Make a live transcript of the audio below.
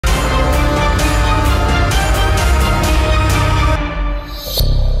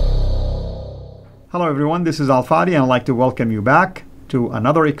Hello everyone, this is Fadi and I'd like to welcome you back to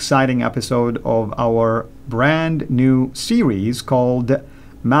another exciting episode of our brand new series called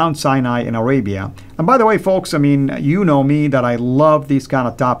Mount Sinai in Arabia. And by the way, folks, I mean, you know me that I love these kind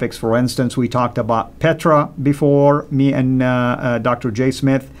of topics. For instance, we talked about Petra before, me and Dr. J.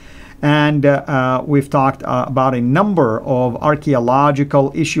 Smith. And we've talked about a number of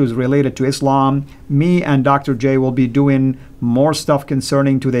archaeological issues related to Islam. Me and Dr. J will be doing more stuff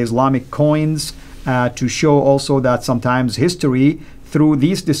concerning to the Islamic coins to show also that sometimes history through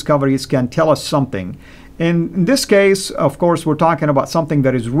these discoveries can tell us something. In this case, of course, we're talking about something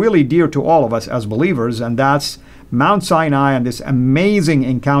that is really dear to all of us as believers, and that's Mount Sinai and this amazing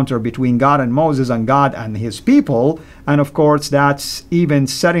encounter between God and Moses and God and his people. And of course, that's even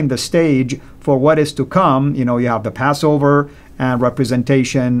setting the stage for what is to come. You know, you have the Passover and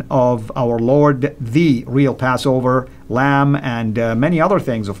representation of our Lord, the real Passover lamb, and many other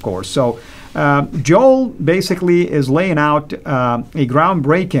things, of course. So Joel basically is laying out a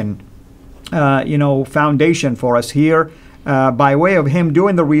groundbreaking foundation for us here by way of him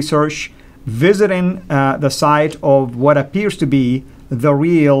doing the research, visiting the site of what appears to be the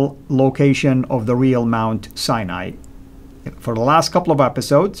real location of the real Mount Sinai. For the last couple of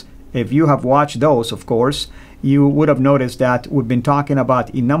episodes, if you have watched those, of course, you would have noticed that we've been talking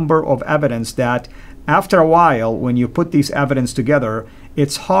about a number of evidence that after a while, when you put these evidence together,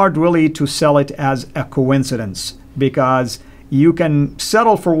 it's hard really to sell it as a coincidence, because you can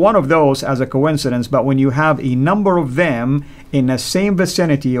settle for one of those as a coincidence, but when you have a number of them in the same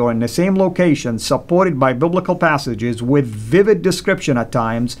vicinity or in the same location, supported by biblical passages with vivid description at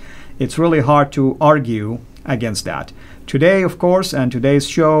times, it's really hard to argue against that. Today, of course, and today's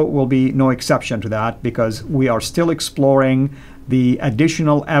show will be no exception to that, because we are still exploring the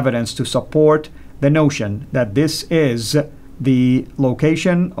additional evidence to support the notion that this is the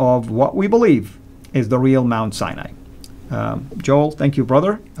location of what we believe is the real Mount Sinai. Joel, thank you,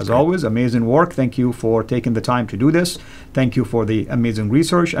 brother. As always, amazing work. Thank you for taking the time to do this. Thank you for the amazing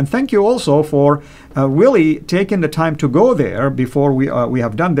research. And thank you also for really taking the time to go there before we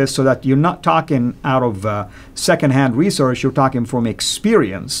have done this, so that you're not talking out of secondhand research. You're talking from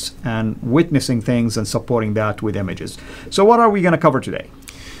experience and witnessing things and supporting that with images. So what are we going to cover today?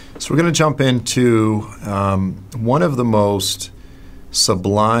 So we're going to jump into one of the most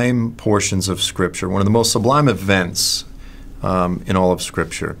sublime portions of Scripture, one of the most sublime events in all of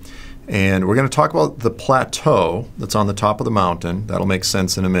Scripture. And we're going to talk about the plateau that's on the top of the mountain. That'll make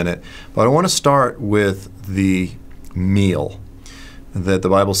sense in a minute. But I want to start with the meal that the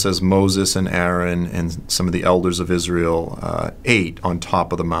Bible says Moses and Aaron and some of the elders of Israel ate on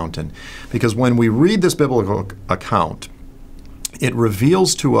top of the mountain. Because when we read this biblical account, it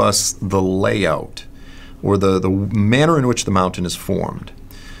reveals to us the layout or the manner in which the mountain is formed.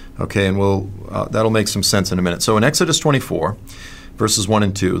 Okay, and that'll make some sense in a minute. So in Exodus 24, verses 1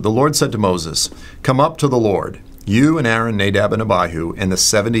 and 2, the Lord said to Moses, "Come up to the Lord, you and Aaron, Nadab and Abihu, and the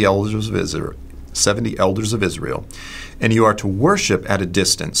 70 elders of Israel, and you are to worship at a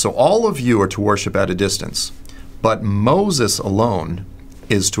distance." So all of you are to worship at a distance, but Moses alone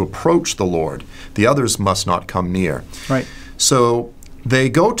is to approach the Lord. The others must not come near. Right. So they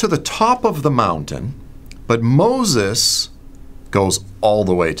go to the top of the mountain, but Moses goes all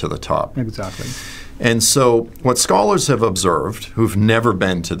the way to the top. Exactly. And so what scholars have observed, who've never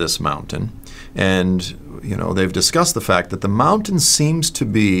been to this mountain, and they've discussed the fact that the mountain seems to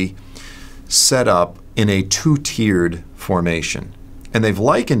be set up in a two-tiered formation. And they've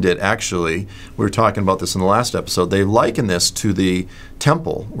likened it, actually, we were talking about this in the last episode, they liken this to the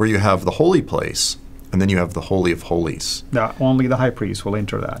temple, where you have the holy place, and then you have the Holy of Holies. Yeah, only the high priest will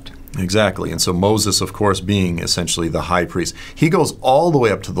enter that. Exactly. And so Moses, of course, being essentially the high priest, he goes all the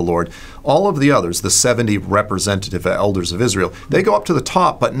way up to the Lord. All of the others, the 70 representative elders of Israel, they go up to the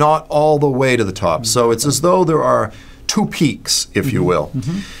top, but not all the way to the top. So it's as though there are two peaks, if you will.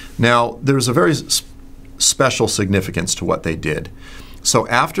 Now, there's a very special significance to what they did. So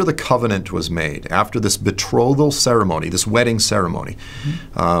after the covenant was made, after this betrothal ceremony, this wedding ceremony,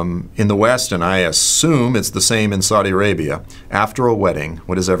 in the West, and I assume it's the same in Saudi Arabia, after a wedding,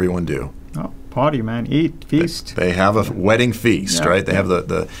 what does everyone do? Oh, party, man. Eat, feast. They have a wedding feast, right? They have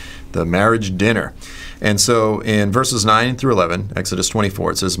the marriage dinner. And so in verses 9 through 11, Exodus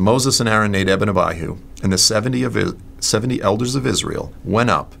 24, it says, Moses and Aaron, Nadab and Abihu, and the 70 elders of Israel went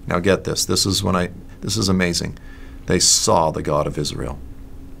up. Now get this. This is amazing. They saw the God of Israel.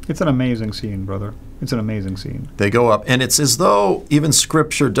 It's an amazing scene, brother. It's an amazing scene. They go up, and it's as though even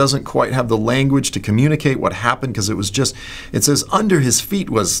Scripture doesn't quite have the language to communicate what happened, because it says under his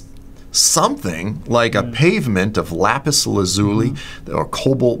feet was something like a pavement of lapis lazuli or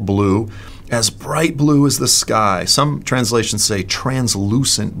cobalt blue, as bright blue as the sky. Some translations say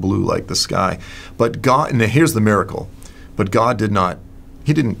translucent blue like the sky. But God, and here's the miracle, but God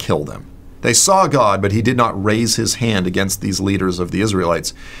he didn't kill them. They saw God, but he did not raise his hand against these leaders of the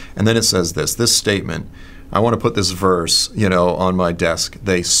Israelites. And then it says this statement. I want to put this verse, on my desk.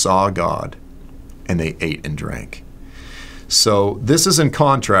 They saw God, and they ate and drank. So this is in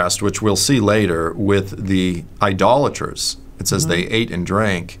contrast, which we'll see later, with the idolaters. It says they ate and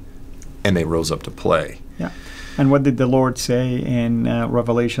drank, and they rose up to play. Yeah. And what did the Lord say in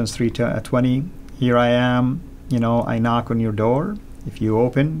Revelations 3:20? Here I am, I knock on your door. If you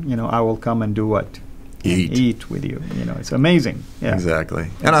open, I will come and do what? Eat with you. It's amazing. Yeah. Exactly.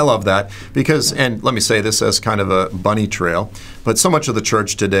 And I love that because, and let me say this as kind of a bunny trail, but so much of the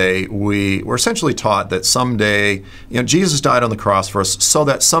church today, we're essentially taught that someday, Jesus died on the cross for us so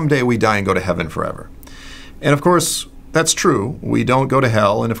that someday we die and go to heaven forever. And of course, that's true. We don't go to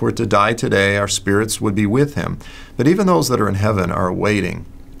hell, and if we're to die today, our spirits would be with him. But even those that are in heaven are awaiting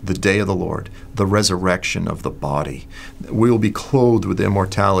the day of the Lord, the resurrection of the body. We will be clothed with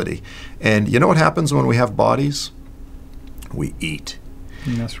immortality. And you know what happens when we have bodies? We eat.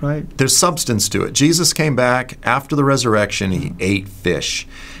 That's right. There's substance to it. Jesus came back after the resurrection. He ate fish.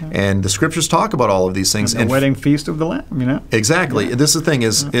 And the scriptures talk about all of these things. And the wedding feast of the Lamb, Exactly. Yeah. This is the thing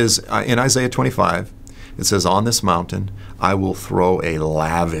is in Isaiah 25, it says, on this mountain I will throw a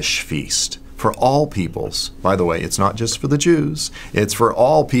lavish feast for all peoples. By the way, it's not just for the Jews. It's for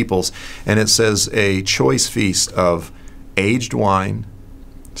all peoples. And it says a choice feast of aged wine,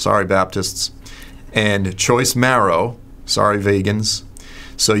 sorry Baptists, and choice marrow, sorry vegans.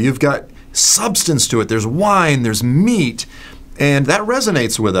 So you've got substance to it. There's wine, there's meat, and that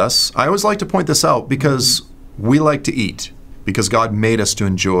resonates with us. I always like to point this out because we like to eat, because God made us to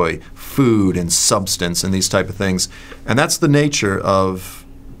enjoy food and substance and these type of things. And that's the nature of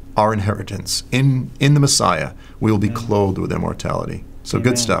our inheritance. In the Messiah, we will be clothed with immortality. So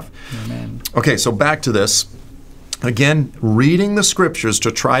good stuff. Amen. Okay, so back to this. Again, reading the scriptures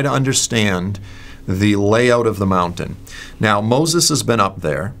to try to understand the layout of the mountain. Now, Moses has been up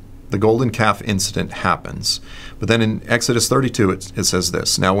there. The golden calf incident happens. But then in Exodus 32, it says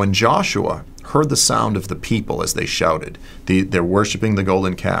this. Now, when Joshua heard the sound of the people as they shouted, they're worshiping the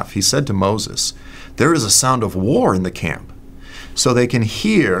golden calf, he said to Moses, there is a sound of war in the camp. So they can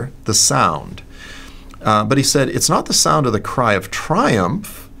hear the sound. But he said, it's not the sound of the cry of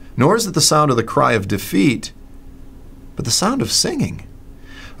triumph, nor is it the sound of the cry of defeat, but the sound of singing.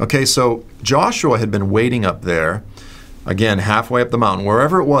 Okay, so Joshua had been waiting up there, again, halfway up the mountain,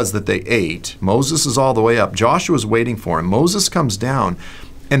 wherever it was that they ate. Moses is all the way up. Joshua's waiting for him. Moses comes down,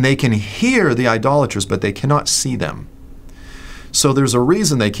 and they can hear the idolaters, but they cannot see them. So there's a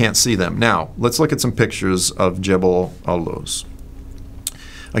reason they can't see them. Now, let's look at some pictures of Jebel al-Luz.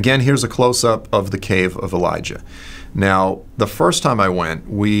 Again, here's a close-up of the cave of Elijah. Now, the first time I went,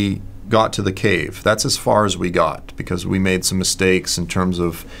 we got to the cave. That's as far as we got because we made some mistakes in terms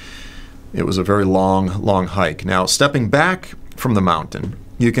of it was a very long hike. Now, stepping back from the mountain,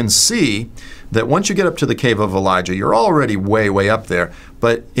 you can see that once you get up to the cave of Elijah, you're already way up there.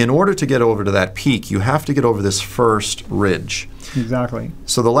 But in order to get over to that peak, you have to get over this first ridge. Exactly.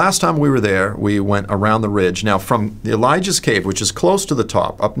 So the last time we were there, we went around the ridge. Now, from Elijah's cave, which is close to the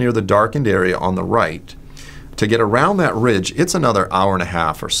top, up near the darkened area on the right, to get around that ridge, it's another hour and a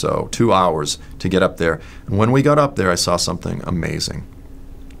half or so, 2 hours to get up there. And when we got up there, I saw something amazing.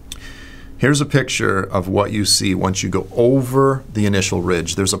 Here's a picture of what you see once you go over the initial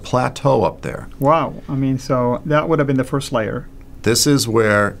ridge. There's a plateau up there. Wow. I mean, so that would have been the first layer. This is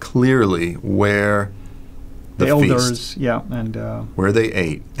where, clearly, where the elders, feast, and where they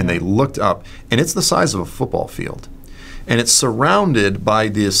ate, and they looked up, and it's the size of a football field. And it's surrounded by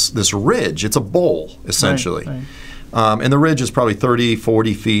this ridge. It's a bowl, essentially. Right. And the ridge is probably 30,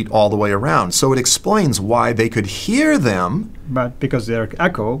 40 feet all the way around. So it explains why they could hear them. But because they're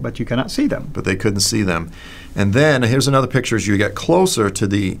echo, but you cannot see them. But they couldn't see them. And then here's another picture as you get closer to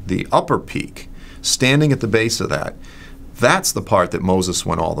the upper peak, standing at the base of that. That's the part that Moses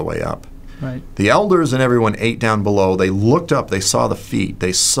went all the way up. Right. The elders and everyone ate down below. They looked up. They saw the feet.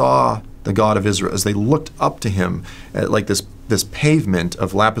 They saw the God of Israel as they looked up to him at like this pavement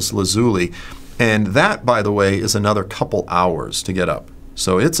of lapis lazuli. And that, by the way, is another couple hours to get up.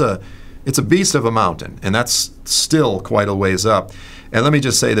 So it's a beast of a mountain, and that's still quite a ways up. And let me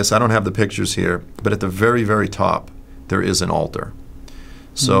just say this, I don't have the pictures here, but at the very, very top, there is an altar.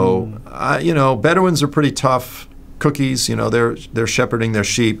 So, Bedouins are pretty tough cookies, they're shepherding their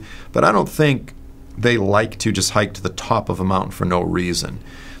sheep, but I don't think they like to just hike to the top of a mountain for no reason.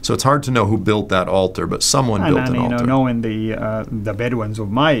 So it's hard to know who built that altar, but someone built an altar. Knowing the Bedouins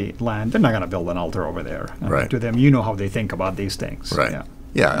of my land, they're not going to build an altar over there. Right. To them, you know how they think about these things. Right. Yeah.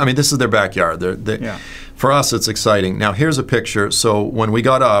 Yeah, I mean, this is their backyard. Yeah. For us, it's exciting. Now, here's a picture. So when we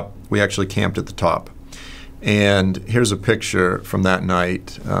got up, we actually camped at the top. And here's a picture from that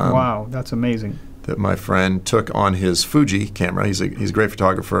night. Wow, that's amazing. That my friend took on his Fuji camera. He's a great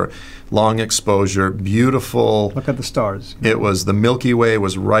photographer. Long exposure, beautiful. Look at the stars. It was, the Milky Way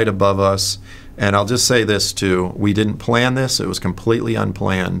was right above us. And I'll just say this too, we didn't plan this. It was completely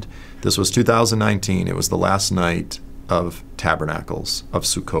unplanned. This was 2019. It was the last night of Tabernacles, of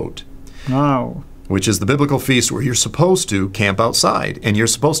Sukkot. Wow. Which is the biblical feast where you're supposed to camp outside. And you're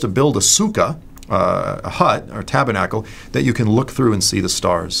supposed to build a sukkah, a hut or tabernacle that you can look through and see the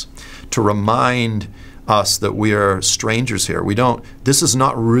stars, to remind us that we are strangers here. This is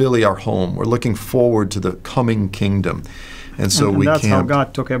not really our home. We're looking forward to the coming kingdom. And so we that's camped. how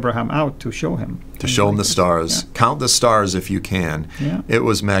God took Abraham out to show him. To show him the stars. Yeah. Count the stars if you can. Yeah. It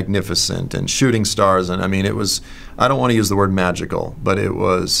was magnificent, and shooting stars, and I mean, it was, I don't want to use the word magical, but it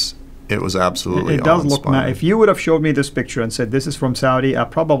was absolutely It does look, awe-inspiring. if you would have showed me this picture and said this is from Saudi, I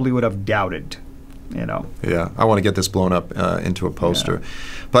probably would have doubted. Yeah, I want to get this blown up into a poster. Yeah.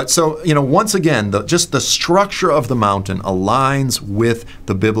 But so, once again, just the structure of the mountain aligns with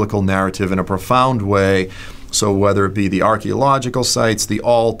the biblical narrative in a profound way. So whether it be the archaeological sites, the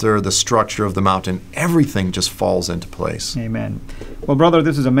altar, the structure of the mountain, everything just falls into place. Amen. Well, brother,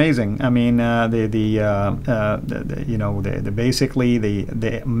 this is amazing. I mean, basically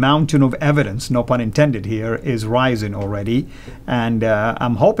the mountain of evidence, no pun intended here, is rising already, and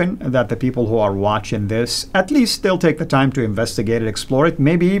I'm hoping that the people who are watching this, at least they'll take the time to investigate it, explore it,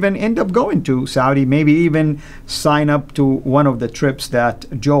 maybe even end up going to Saudi, maybe even sign up to one of the trips that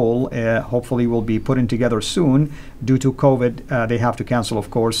Joel hopefully will be putting together soon. Due to COVID, they have to cancel, of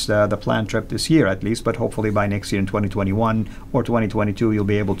course, the planned trip this year at least, but hopefully by next year in 2021 or 2022, you'll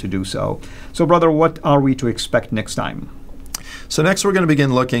be able to do so. So, brother, what are we to expect next time? So next we're going to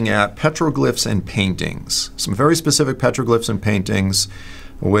begin looking at petroglyphs and paintings. Some very specific petroglyphs and paintings,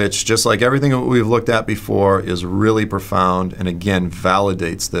 which, just like everything that we've looked at before, is really profound and, again,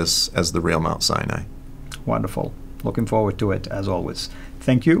 validates this as the real Mount Sinai. Wonderful. Looking forward to it, as always.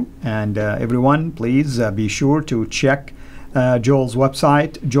 Thank you. And everyone, please be sure to check Joel's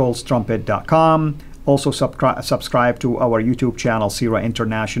website, joelstrumpet.com. Also subscribe to our YouTube channel, CIRA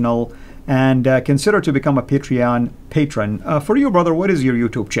International. And consider to become a Patreon patron. For you, brother, what is your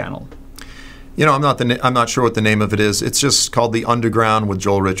YouTube channel? I'm not sure what the name of it is. It's just called The Underground with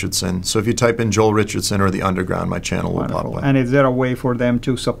Joel Richardson. So if you type in Joel Richardson or The Underground, my channel will pop up. And is there a way for them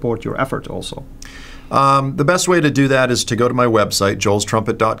to support your effort also? The best way to do that is to go to my website,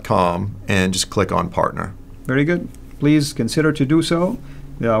 joelstrumpet.com, and just click on Partner. Very good. Please consider to do so.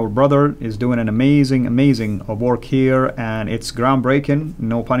 Our brother is doing an amazing work here, and it's groundbreaking,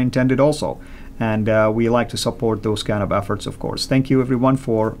 no pun intended also. And we like to support those kind of efforts, of course. Thank you, everyone,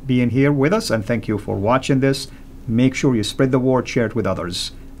 for being here with us, and thank you for watching this. Make sure you spread the word, share it with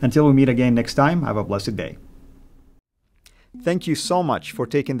others. Until we meet again next time, have a blessed day. Thank you so much for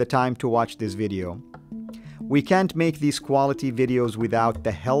taking the time to watch this video. We can't make these quality videos without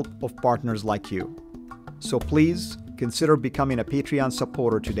the help of partners like you. So please consider becoming a Patreon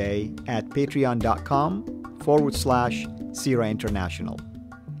supporter today at patreon.com/CIRA International.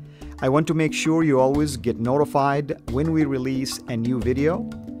 I want to make sure you always get notified when we release a new video.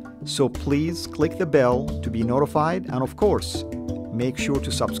 So please click the bell to be notified, and of course, make sure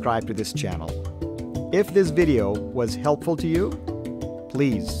to subscribe to this channel. If this video was helpful to you,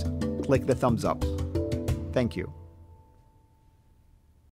 please click the thumbs up. Thank you.